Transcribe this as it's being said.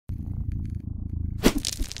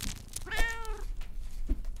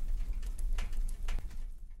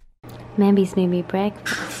Mamby's made me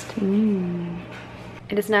breakfast.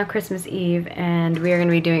 It is now Christmas Eve, and we are going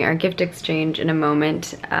to be doing our gift exchange in a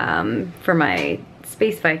moment for my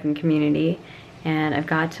Space Viking community. And I've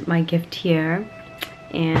got my gift here,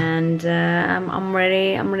 and I'm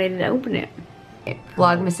ready to open it.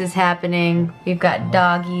 Vlogmas is happening. We've got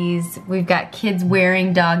doggies. We've got kids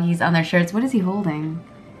wearing doggies on their shirts. What is he holding?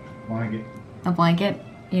 Blanket. A blanket?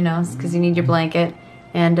 You know, because you need your blanket.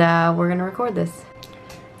 And we're gonna record this.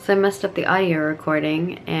 So I messed up the audio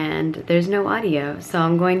recording, and there's no audio. So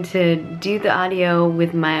I'm going to do the audio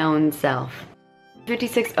with my own self.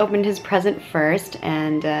 56 opened his present first,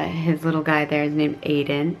 and his little guy there is named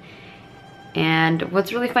Aiden. And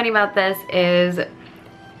what's really funny about this is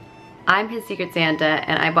I'm his Secret Santa,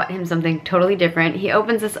 and I bought him something totally different. He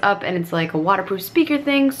opens this up, and it's like a waterproof speaker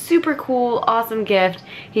thing. Super cool, awesome gift.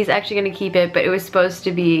 He's actually gonna keep it, but it was supposed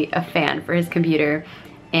to be a fan for his computer.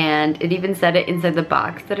 And it even said it inside the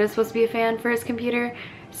box that it was supposed to be a fan for his computer.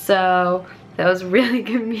 So that was really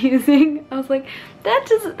confusing. I was like,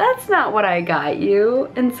 that's not what I got you.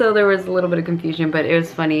 And so there was a little bit of confusion, but it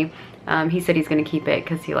was funny. He said he's gonna keep it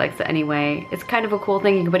because he likes it anyway. It's kind of a cool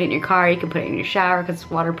thing. You can put it in your car, you can put it in your shower because it's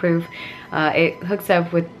waterproof. It hooks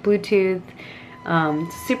up with Bluetooth.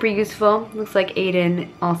 It's super useful. Looks like Aiden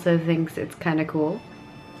also thinks it's kind of cool.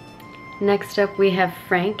 Next up we have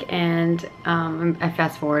Frank, and I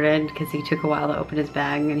fast forwarded because he took a while to open his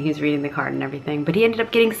bag and he's reading the card and everything. But he ended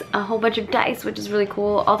up getting a whole bunch of dice, which is really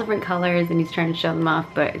cool. All different colors, and he's trying to show them off,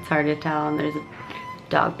 but it's hard to tell, and there's a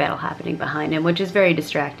dog battle happening behind him, which is very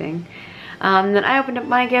distracting. Then I opened up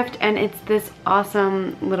my gift, and it's this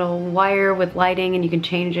awesome little wire with lighting, and you can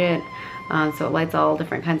change it so it lights all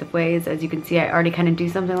different kinds of ways. As you can see, I already kind of do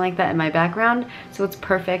something like that in my background, so it's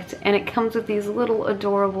perfect. And it comes with these little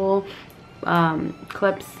adorable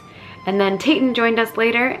clips. And then Tayton joined us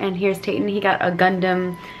later, and here's Tayton. He got a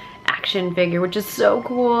Gundam action figure, which is so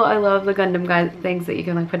cool. I love the Gundam things that you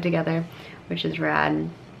can like put together, which is rad.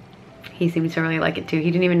 He seems to really like it too. He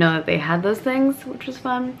didn't even know that they had those things, which was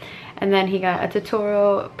fun. And then he got a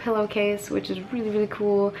Totoro pillowcase, which is really, really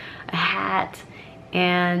cool. A hat,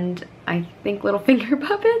 and I think little finger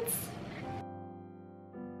puppets.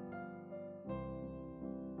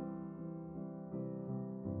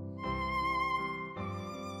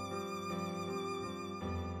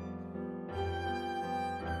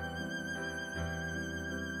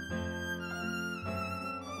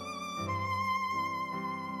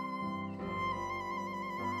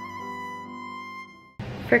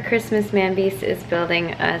 For Christmas, Mambies is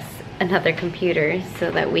building us another computer so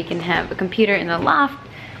that we can have a computer in the loft,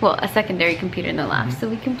 well, a secondary computer in the loft, so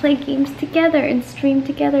we can play games together and stream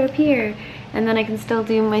together up here. And then I can still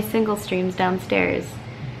do my single streams downstairs.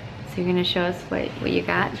 So you're gonna show us what you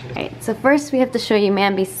got? All right, so first we have to show you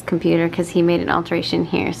Mambies' computer because he made an alteration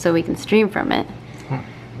here so we can stream from it.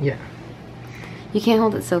 Yeah. You can't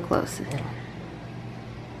hold it so close.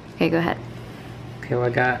 Okay, go ahead. Okay, well I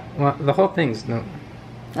got, the whole thing's new.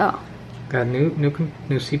 Oh. Got a new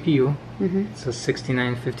CPU. It's a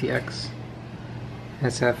 6950X.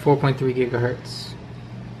 It's at 4.3 gigahertz.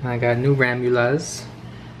 And I got new RAM ULAs,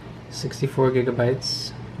 64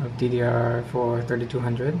 gigabytes of DDR4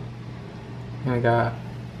 3200. And we got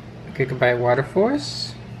a gigabyte water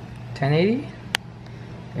force, 1080.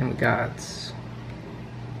 And we got,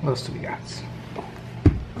 what else do we got?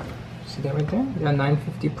 See that right there? We got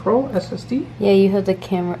 950 Pro SSD. Yeah, you have the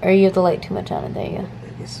camera, or you have the light too much on it. There you go.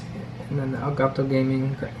 And then the Elgato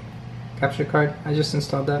Gaming capture card. I just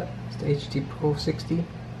installed that. It's the HD Pro 60.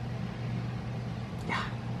 Yeah.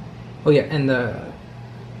 Oh yeah, and the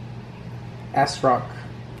ASRock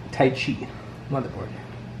Tai Chi motherboard,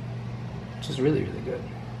 which is really, really good.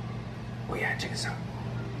 Oh yeah, check this out.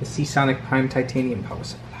 The Seasonic Prime Titanium power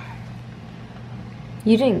supply.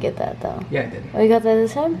 You didn't get that though. Yeah, I did. Oh, you got that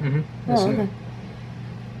this time? Mm-hmm. Oh, okay.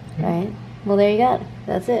 Alright. Well, there you got it.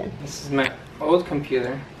 That's it. This is my old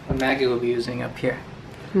computer that Maggie will be using up here.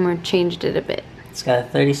 And we changed it a bit. It's got a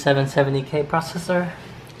 3770K processor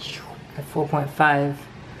at 4.5,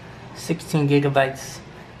 16 gigabytes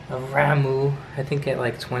of RAM, I think at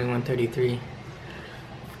like 2133,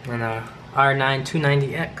 and a R9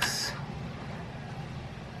 290X,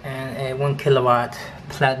 and a 1 kilowatt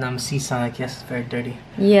Platinum Seasonic. Yes, it's very dirty.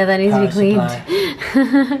 Yeah, that needs to be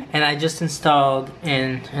cleaned. And I just installed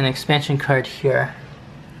in an expansion card here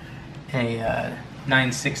a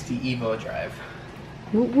 960 Evo drive.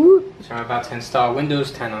 Woot woot. So I'm about to install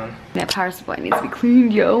Windows 10 on. That power supply needs to be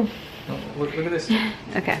cleaned, yo. Oh, look at this.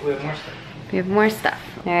 Okay. We have more stuff. We have more stuff.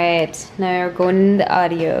 Alright, now we're going in the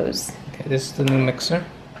audios. Okay, this is the new mixer.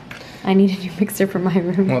 I need a new mixer for my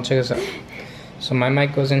room. Well, check this out. So my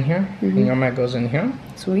mic goes in here, and your mic goes in here.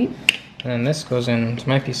 Sweet. And then this goes into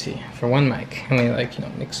my PC for one mic. And we like, you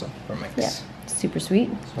know, mix up our mics. Yeah, super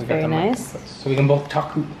sweet. So Very nice. So we can both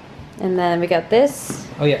talk. And then we got this.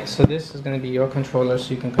 Oh yeah, so this is going to be your controller,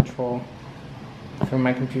 so you can control from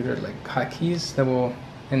my computer like hotkeys that will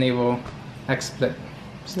enable XSplit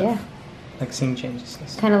stuff. Yeah. Like scene changes and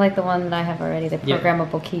stuff. Kind of like the one that I have already, the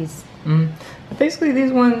programmable keys. Mm. But basically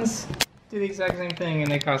these ones do the exact same thing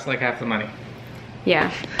and they cost like half the money.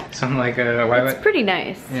 Yeah. So I'm like, why It's pretty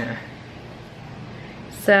nice. Yeah.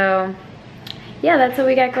 So, yeah, that's what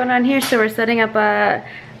we got going on here. So we're setting up a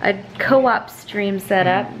co-op stream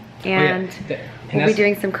setup, and we'll be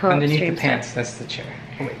doing some co-op underneath streams. the pants, that's the chair.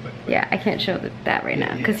 Oh, wait. Yeah, I can't show that right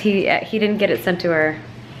now because he didn't get it sent to our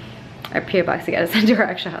PO box. He got it sent to our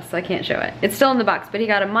actual house, so I can't show it. It's still in the box, but he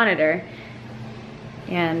got a monitor,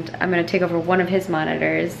 and I'm gonna take over one of his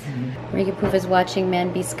monitors. Ricky Poof is watching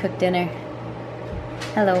Man Beast cook dinner.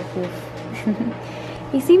 Hello, Poof.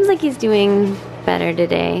 He seems like he's doing better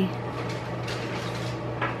today,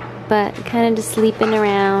 but kind of just sleeping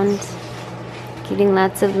around, getting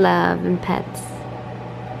lots of love and pets.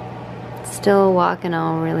 Still walking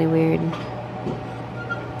all really weird,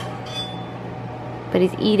 but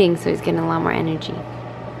he's eating, so he's getting a lot more energy.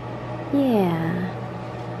 Yeah,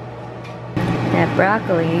 that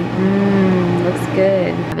broccoli, looks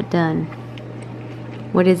good. Have it done.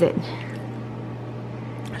 What is it?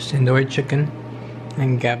 Tandoori chicken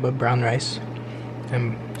and GABA brown rice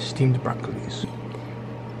and steamed broccolis.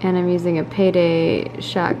 And I'm using a Payday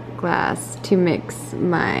shot glass to mix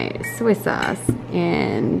my soy sauce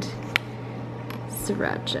and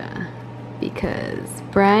sriracha because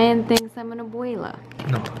Brian thinks I'm an abuela.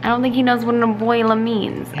 No. I don't think he knows what an abuela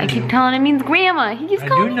means. I keep telling him it means grandma. He keeps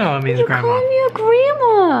calling know it means me, grandma. calling me a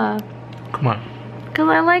grandma. Come on. Because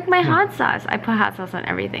I like my hot sauce. I put hot sauce on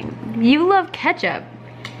everything. You love ketchup.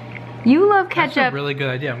 You love ketchup. That's a really good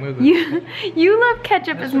idea. I'm gonna go. You love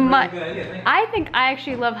ketchup as much. Really good idea. Thank you. I think I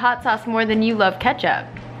actually love hot sauce more than you love ketchup.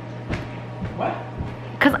 What?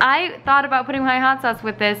 Because I thought about putting my hot sauce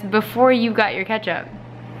with this before you got your ketchup.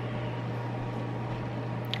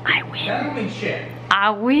 I win. That don't mean shit. I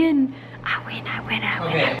win. I win. I win. I win.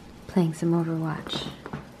 Okay. Playing some Overwatch.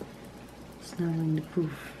 Snuggling the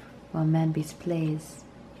Poof while Manbeast plays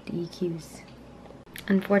the EQs.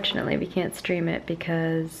 Unfortunately, we can't stream it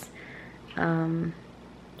because some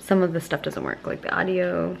of the stuff doesn't work. Like the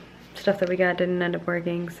audio stuff that we got didn't end up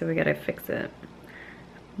working, so we gotta fix it.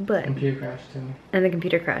 But Computer crash too. and the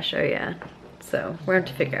computer crash, oh yeah. So we're gonna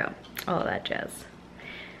have to figure out all of that jazz.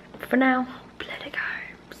 But for now, play the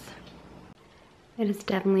games. It has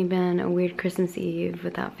definitely been a weird Christmas Eve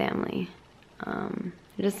without family.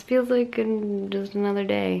 It just feels like just another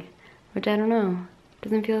day, which I don't know,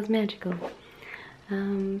 doesn't feel as magical.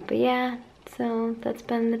 But yeah, so that's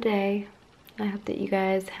been the day. I hope that you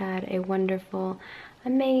guys had a wonderful,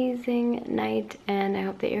 amazing night, and I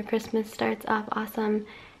hope that your Christmas starts off awesome,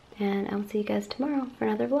 and I will see you guys tomorrow for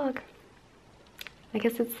another vlog. I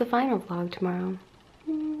guess it's the final vlog tomorrow.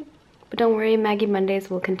 But don't worry, Maggie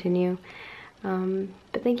Mondays will continue.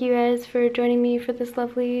 But thank you guys for joining me for this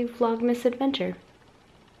lovely Vlogmas adventure.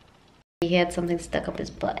 He had something stuck up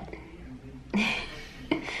his butt.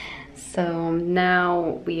 So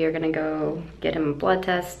now we are gonna go get him a blood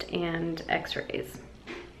test and x-rays.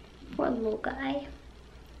 Poor little guy.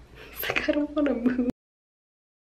 He's like, I don't wanna move.